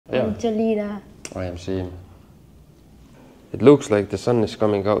Yeah. Angelina. I am seeing. It looks like the sun is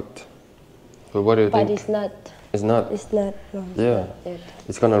coming out. But what do you think? But it's not. It's not. It's not. No, it's Yeah. not yet.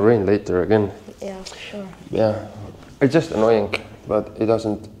 It's gonna rain later again. Yeah, sure. Yeah. It's just annoying, but it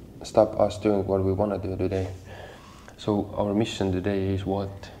doesn't stop us doing what we wanna do today. So our mission today is what?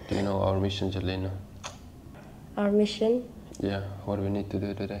 Do you know our mission, Jelena? Our mission? Yeah. What do we need to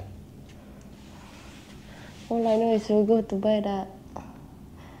do today? All I know is we'll go to buy that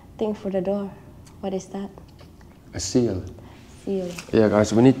thing for the door. What is that? A seal. Seal. Yeah,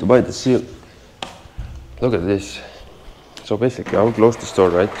 guys, we need to buy the seal. Look at this. So basically, I'll close the store,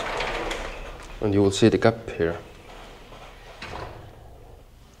 right? And you will see the gap here.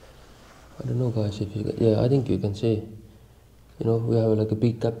 I don't know, guys, if you can, yeah, I think you can see. You know, we have like a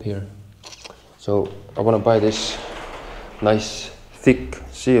big gap here. So I want to buy this nice, thick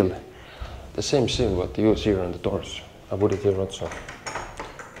seal. The same seal what you use here on the doors. I put it here also.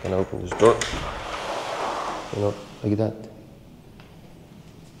 Can I open this door? You know, like that.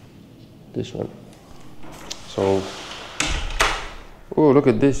 This one. So, oh, look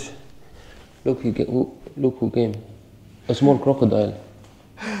at this. Look, look who came. A small crocodile.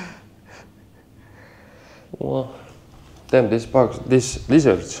 Wow. Damn, these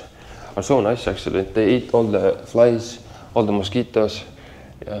lizards are so nice actually. They eat all the flies, all the mosquitoes.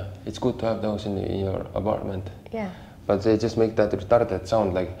 Yeah, it's good to have those in your apartment. Yeah. But they just make that retarded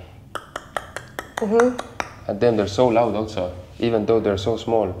sound like. And then they're so loud also, even though they're so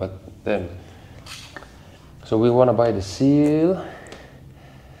small, but then. So we want to buy the seal.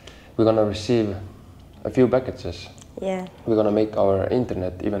 We're gonna receive a few packages. Yeah. We're gonna make our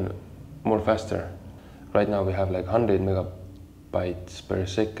internet even more faster. Right now we have like 100 megabytes per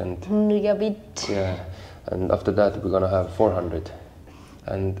second. Megabit. Yeah, and after that we're gonna have 400.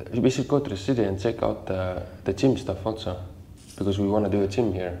 And we should go to the city and check out the gym stuff also, because we want to do a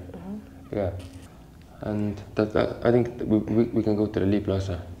gym here. Yeah, and I think we can go to the Lee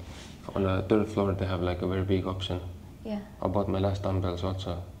Plaza. On the third floor they have like a very big option. Yeah. I bought my last dumbbells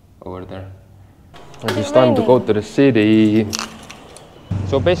also over there. And it's time to go to the city.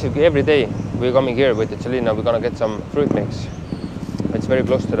 So basically every day we're coming here with the Celina, we're gonna get some fruit mix. It's very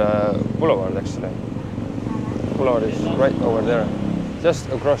close to the boulevard actually. Boulevard is right over there, just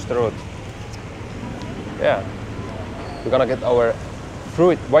across the road. Yeah, we're gonna get our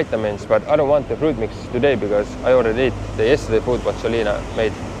fruit vitamins, but I don't want the fruit mix today because I already ate the yesterday food what Celina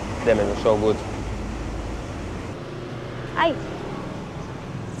made. Them, it was so good. Ay.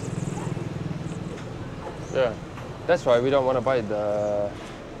 Yeah, that's why we don't want to buy the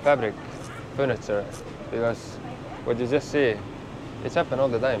fabric furniture, because what you just see, it's happened all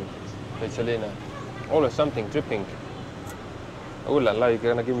the time with Celina. Always something dripping. Ooh la la, you're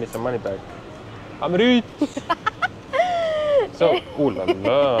gonna give me some money back. I'm rich! So, ooh la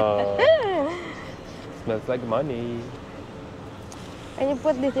la. Smells like money. And you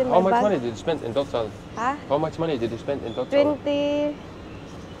put this in my How much bag? money did you spend in total? Huh? How much money did you spend in total?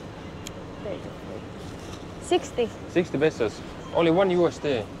 60. 60 pesos. Only one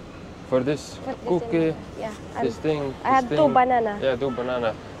USD for this cookie, Yeah. this thing. I had 2 banana. Yeah, 2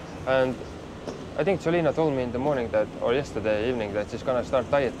 banana. And I think Celina told me in the morning that, or yesterday evening, that she's gonna start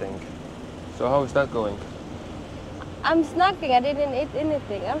dieting. So how is that going? I'm snacking. I didn't eat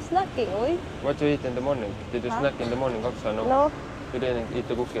anything. I'm snacking, oi. What do you eat in the morning? Did you snack in the morning also? No. No. You didn't eat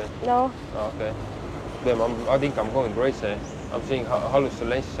the cookie? No. Oh, okay. Then I think I'm going crazy. I'm seeing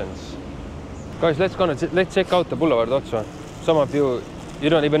hallucinations. Guys, let's check out the boulevard also. Some of you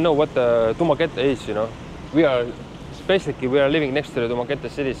don't even know what the Dumaguete is, you know. We are living next to the Dumaguete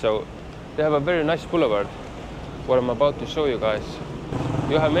city, so they have a very nice boulevard. What I'm about to show you guys.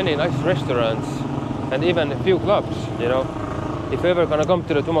 You have many nice restaurants and even a few clubs, you know. If you're ever gonna come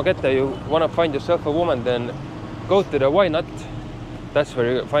to the Dumaguete, you wanna find yourself a woman, then go to the Why Not. That's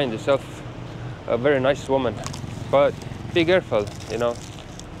where you find yourself a very nice woman. But be careful, you know.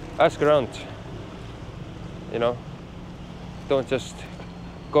 Ask around, you know. Don't just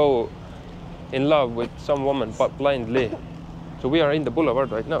go in love with some woman but blindly. So we are in the boulevard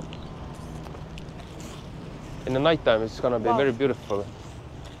right now. In the nighttime it's gonna be very beautiful.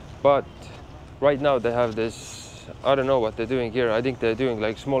 But right now they have this, I don't know what they're doing here. I think they're doing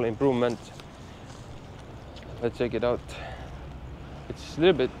like small improvement. Let's check it out. It's a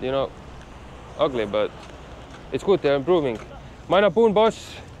little bit, you know, ugly, but it's good they're improving. Maina puun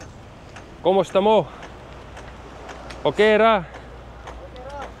boss. Kumusta mo? Okay ra?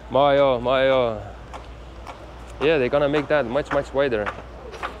 Mayo. Yeah, they're gonna make that much wider.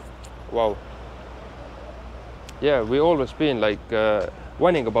 Wow. Yeah, we always been like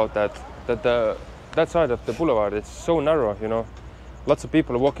whining about that side of the boulevard, it's so narrow, you know. Lots of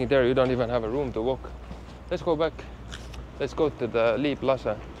people are walking there. You don't even have a room to walk. Let's go back. Let's go to the Lee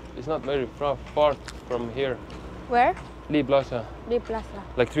Plaza. It's not very far from here. Where? Lee Plaza. Lee Plaza.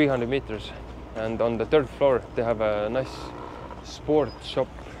 Like 300 meters. And on the third floor, they have a nice sport shop.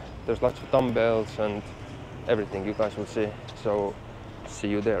 There's lots of dumbbells and everything you guys will see. So, see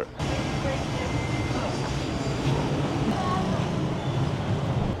you there.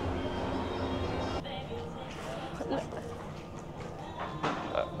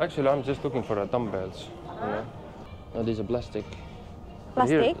 Actually, I'm just looking for the dumbbells. You know? No, these are plastic.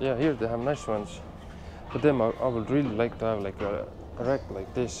 Plastic? Here they have nice ones. But then I would really like to have like a rack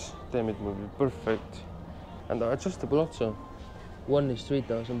like this. Then it would be perfect. And adjustable also. One is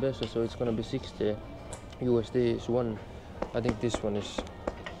 3,000 pesos, so it's gonna be 60 USD is one. I think this one is,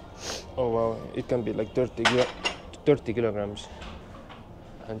 oh wow, it can be like 30 kilograms.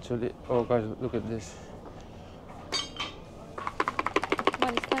 Actually, oh guys, look at this.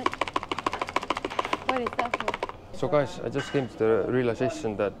 What is that? What is that for? So guys, I just came to the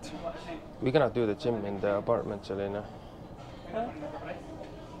realization that we cannot do the gym in the apartment, Selena. Huh?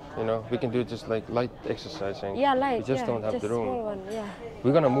 You know, we can do just like light exercising. Yeah, light. We just don't have just the room. Small one, yeah.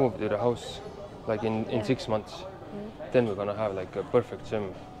 We're gonna move to the house like in 6 months. Then we're gonna have like a perfect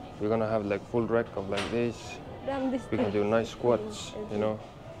gym. We're gonna have like full rack of like this. Damn, this We can do nice squats, you know.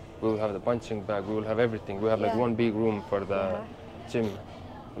 We'll have the punching bag, we will have everything. We have like one big room for the gym.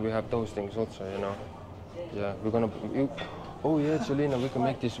 We have those things also, you know. Yeah, we're gonna, oh yeah, Selena, we can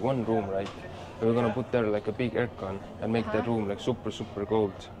make this one room, right? And we're gonna put there like a big aircon and make that room like super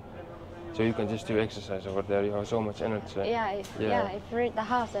cold. So you can just do exercise over there, you have so much energy. if you rent the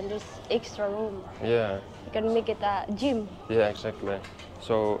house and there's extra room. Yeah. You can make it a gym. Yeah, exactly.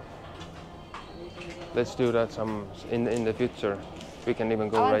 So let's do that some in the future. We can even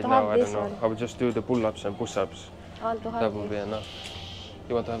go right now, I don't know. I would just do the pull-ups and push-ups. I want to have That will be enough.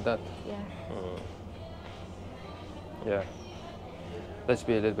 You want to have that? Yeah. Yeah. Let's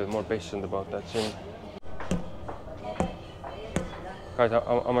be a little bit more patient about that gym. Guys,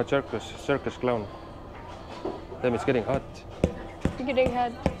 I'm a circus clown. Damn, it's getting hot. You're getting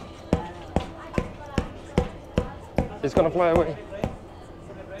hot. It's gonna fly away.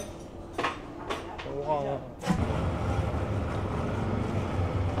 Wow.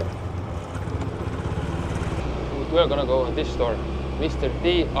 We're gonna go in this store, Mr.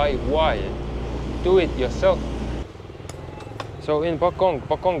 DIY, do it yourself. So in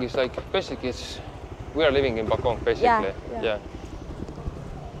Pakong is like, basically we are living in Pakong basically. Yeah.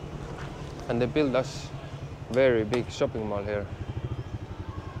 And they build us very big shopping mall here.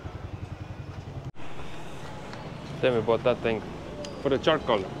 Then we bought that thing for the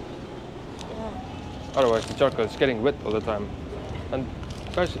charcoal. Otherwise the charcoal is getting wet all the time. And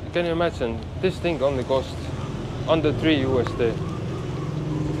guys, can you imagine, this thing only cost under 3 USD.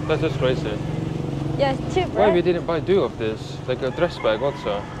 That's just crazy. Yeah, it's cheap, Why right? we didn't buy 2 of this? Like a dress bag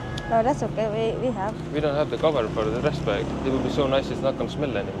also. No, that's okay, we have. We don't have the cover for the dress bag. It would be so nice, it's not gonna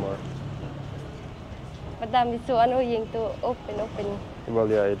smell anymore. But then it's so annoying to open. Well,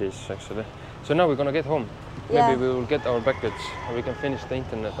 yeah, it is actually. So now we're gonna get home. Yeah. Maybe we will get our package and we can finish the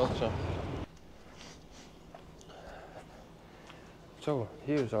internet also. So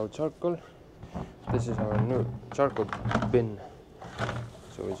here's our charcoal. This is our new charcoal bin.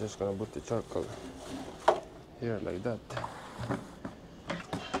 So we're just gonna put the charcoal here like that.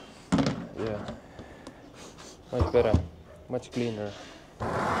 Yeah, much better, much cleaner.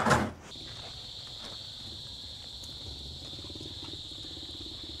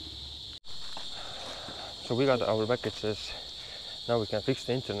 So we got our packages. Now we can fix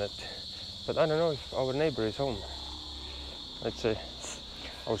the internet. But I don't know if our neighbor is home. Let's see.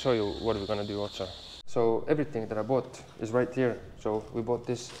 I'll show you what we're gonna do also. So everything that I bought is right here. So we bought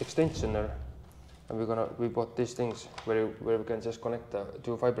this extensioner, and we bought these things where we can just connect the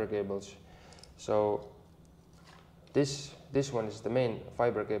 2 fiber cables. So this one is the main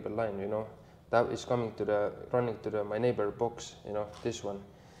fiber cable line, you know. That is running to my neighbor box, you know, this one.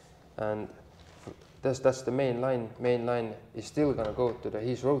 And that's the main line. Main line is still gonna go to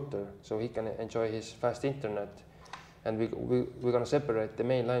his router, so he can enjoy his fast internet. And we're gonna separate the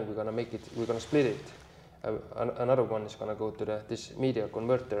main line. We're gonna split it. Another one is gonna go to this media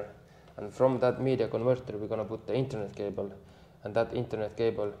converter, and from that media converter we're gonna put the internet cable, and that internet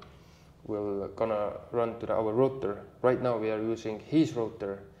cable will gonna run to our router. Right now we are using his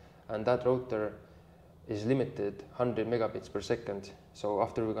router, and that router is limited 100 megabits per second. So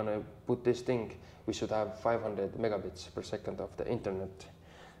after we're gonna put this thing, we should have 500 megabits per second of the internet,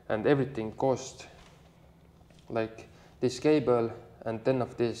 and everything cost, like this cable and 10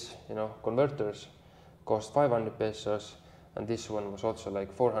 of these, you know, converters cost 500 pesos, and this one was also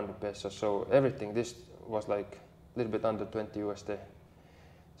like 400 pesos. So everything, this was like a little bit under 20 USD.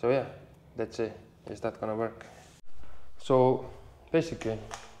 So yeah, let's see, is that gonna work? So basically,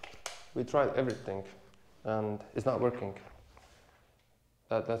 we tried everything and it's not working.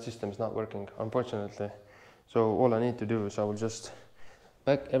 That system is not working, unfortunately. So all I need to do is I will just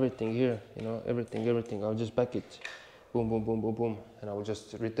back everything here, you know, everything. I'll just back it, boom, boom, boom, boom, boom, and I will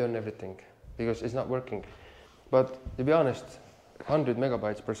just return everything because it's not working. But to be honest, 100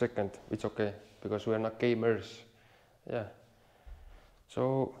 megabytes per second, it's okay because we are not gamers. Yeah.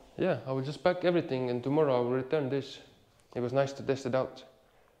 So yeah, I will just pack everything and tomorrow I will return this. It was nice to test it out.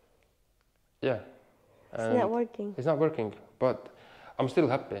 Yeah. And it's not working. It's not working, but I'm still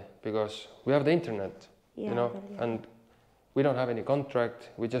happy because we have the internet, Yeah, you know, yeah. and we don't have any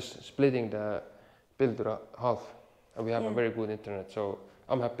contract. We're just splitting the bill to half and we have a very good internet. So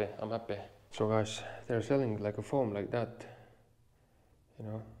I'm happy. So guys, they're selling like a foam like that, you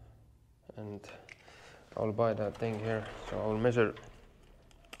know, and I'll buy that thing here. So I'll measure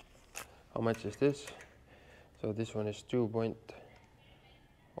how much is this. So this one is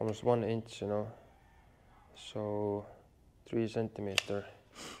almost 1 inch, you know, so 3 centimeter.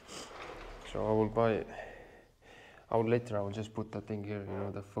 So I will buy, later I will just put that thing here, you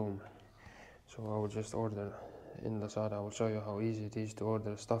know, the foam. So I will just order in Lazada. I will show you how easy it is to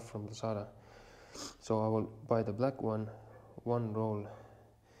order stuff from Lazada. So I will buy the black one, one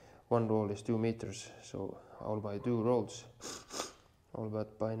roll is 2 meters, so I will buy 2 rolls. I will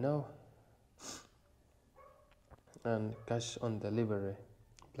buy now and cash on delivery,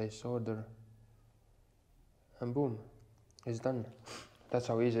 place order, and boom, it's done. That's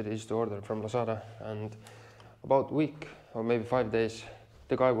how easy it is to order from Lazada. And about a week or maybe 5 days,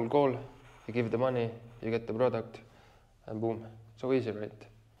 the guy will call, you give the money, you get the product, and boom. So easy, right?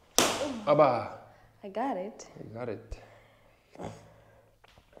 Abba! I got it. You got it.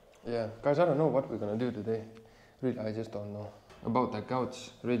 Yeah, guys, I don't know what we're gonna do today. Really, I just don't know. About that couch,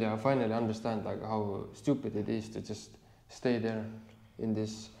 really, I finally understand like how stupid it is to just stay there in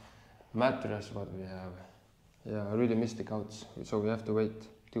this mattress what we have. Yeah, I really miss the couch, so we have to wait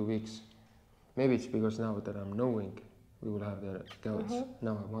 2 weeks. Maybe it's because now that I'm knowing we will have the couch,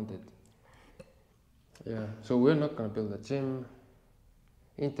 now I want it. Yeah, so we're not gonna build a gym.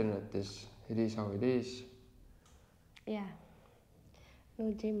 Internet is, it is how it is. Yeah,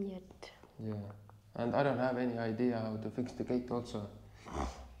 no gym yet. Yeah, and I don't have any idea how to fix the gate also.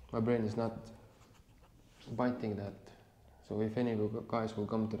 My brain is not biting that. So if any guys will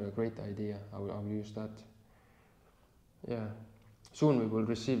come to a great idea, I will use that. Yeah, soon we will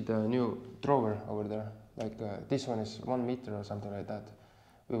receive the new drawer over there. Like this one is 1 meter or something like that.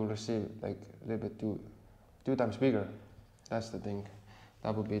 We will receive like a little bit two times bigger. That's the thing.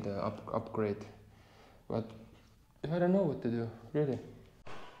 That would be the upgrade. But I don't know what to do, really.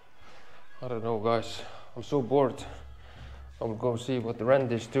 I don't know, guys. I'm so bored. I will go see what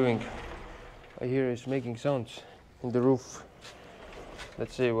Randy is doing. I hear he's making sounds in the roof.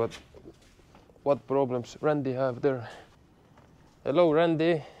 Let's see what problems Randy have there. Hello,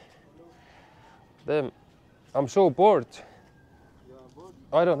 Randy. Damn, I'm so bored. You are bored?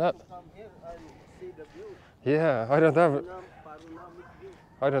 I don't have. Come here and see the view. Yeah, I don't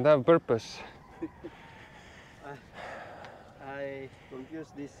Panoramic view. Purpose. I confuse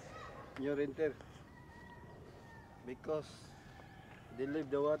this new renter because they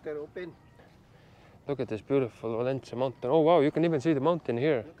leave the water open. Look at this beautiful Valencia mountain. Oh wow, you can even see the mountain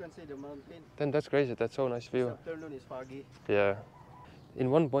here. You can see the mountain. Then that's crazy. That's so nice This view. afternoon is foggy. Yeah.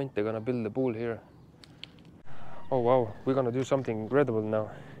 In one point they're gonna build a pool here. Oh wow, we're gonna do something incredible now.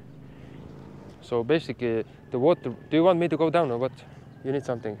 So basically the water, do you want me to go down or what? You need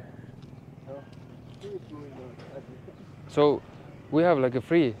something? No. So we have like a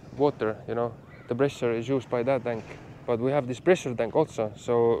free water, you know, the pressure is used by that tank. But we have this pressure tank also.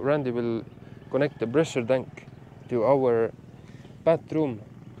 So Randy will connect the pressure tank to our bathroom.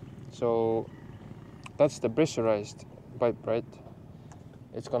 So that's the pressurized pipe, right?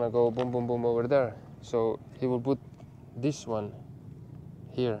 It's gonna go boom, boom, boom over there. So he will put this one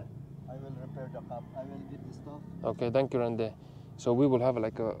here. I will repair the cup. I will get the stuff. Okay, thank you, Randy. So we will have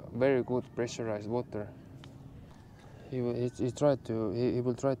like a very good pressurized water. He will try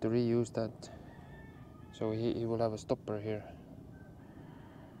to reuse that. So he will have a stopper here.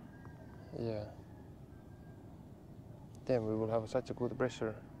 Yeah. Then we will have such a good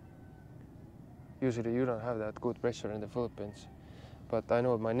pressure. Usually you don't have that good pressure in the Philippines. But I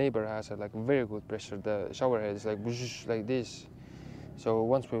know my neighbor has a like very good pressure. The shower head is like whoosh, like this. So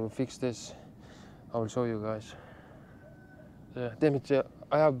once we will fix this, I will show you guys. Yeah, damn it,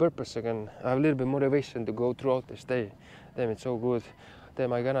 I have purpose again. I have a little bit motivation to go throughout this day. Damn, it's so good.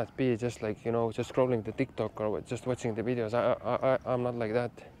 Damn, I cannot be just like, you know, just scrolling the TikTok or just watching the videos. I'm not like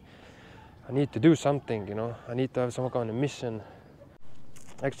that. I need to do something, you know. I need to have some kind of mission.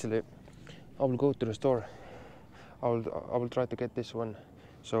 Actually, I will go to the store. I will try to get this one.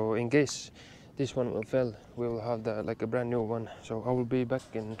 So in case this one will fail, we will have like a brand new one. So I will be back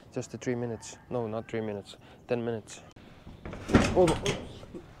in just 3 minutes. No, not 3 minutes. 10 minutes. Oh.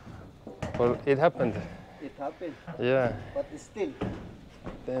 Well, it happened. It happened. Yeah. But it's still.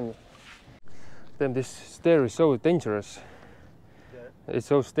 Damn, this stair is so dangerous. Yeah. It's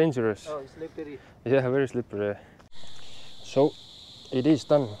so dangerous. Oh, it's slippery. Yeah, very slippery. So it is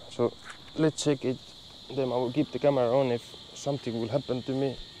done. So let's check it. Then I will keep the camera on if something will happen to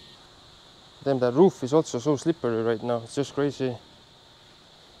me. Then the roof is also so slippery right now. It's just crazy.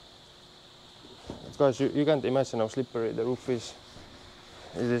 Guys, you can't imagine how slippery the roof is.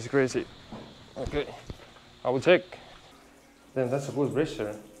 It is crazy. Okay, I will check. Then that's a good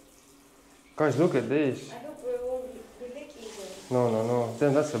pressure. Guys, look at this. I hope we won't be leaking. No.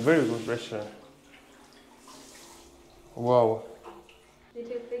 Then that's a very good pressure. Wow. Did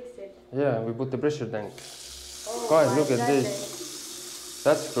you fix it? Yeah, we put the pressure tank. Oh, Guys, look at this.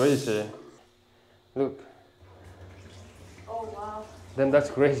 That's crazy. Look. Oh wow. Then that's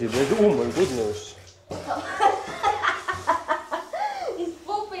crazy. Oh my goodness. It's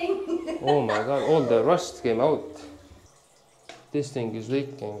pooping. Oh my god, all the rust came out. This thing is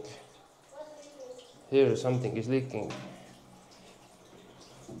leaking. Here something is leaking.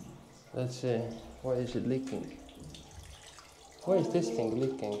 Let's see, why is it leaking? Why is this thing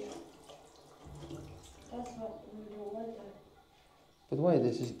leaking? That's what we wonder. But why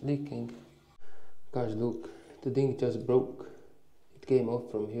this is leaking? Guys, look, the thing just broke. It came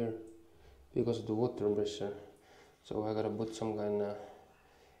off from here because of the water pressure. So I gotta put some kind of,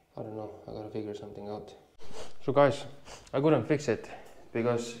 I don't know, I gotta figure something out. So guys, I couldn't fix it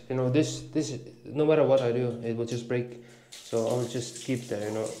because, you know, this no matter what I do, it will just break. So I'll just keep the,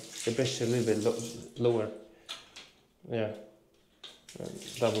 you know, the pressure a little bit lower. Yeah,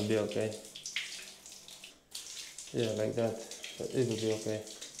 that will be okay. Yeah, like that. It will be okay,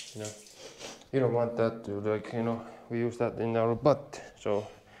 you know. You don't want that to, like, you know, we use that in our butt, so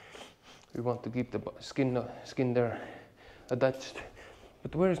we want to keep the skin there attached.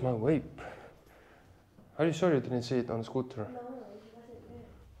 But where is my vape? Are you sure you didn't see it on the scooter? No, it wasn't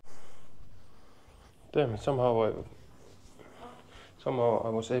there. Damn it, somehow I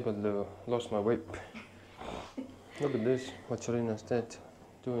was able to lose my vape. Look at this, what Sharina's dad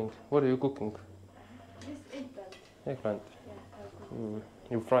doing. What are you cooking? This eggplant. Eggplant. Yeah,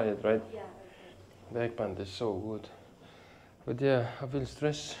 You fry it, right? yeah. The eggplant is so good. But yeah, I feel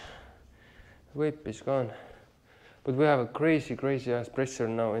stress. Vape is gone. But we have a crazy ass pressure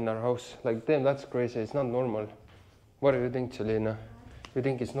now in our house. Like, damn, that's crazy. It's not normal. What do you think, Selena? You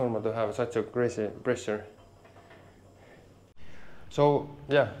think it's normal to have such a crazy pressure? So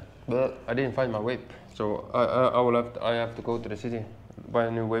yeah, but I didn't find my vape. So I have to go to the city, buy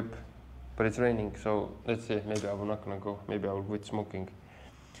a new vape. But it's raining, so let's see. Maybe I'm not gonna go. Maybe I will quit smoking.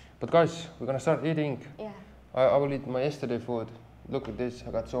 But guys, we're gonna start eating. Yeah. I will eat my yesterday food. Look at this.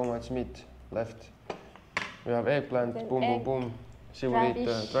 I got so much meat left. We have eggplant, Then boom, boom. She will eat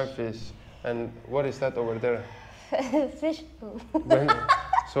dry fish. And what is that over there? Fish.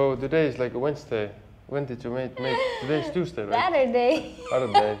 So today is like a Wednesday. When did you make? Today is Tuesday, right? Saturday.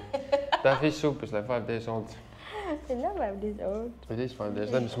 Saturday. That fish soup is like 5 days old. It's not 5 days old. It is 5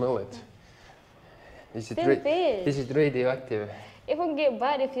 days. Let me smell it. Is it Still fish. This is radioactive. It won't get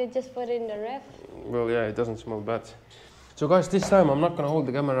bad if you just put it in the ref. Well, yeah, it doesn't smell bad. So guys, this time I'm not gonna hold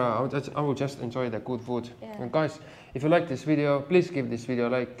the camera. I will just enjoy the good food. Yeah. And guys, if you like this video, please give this video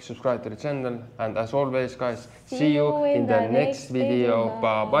a like, subscribe to the channel, and as always, guys, see you in the next video.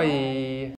 Bye bye.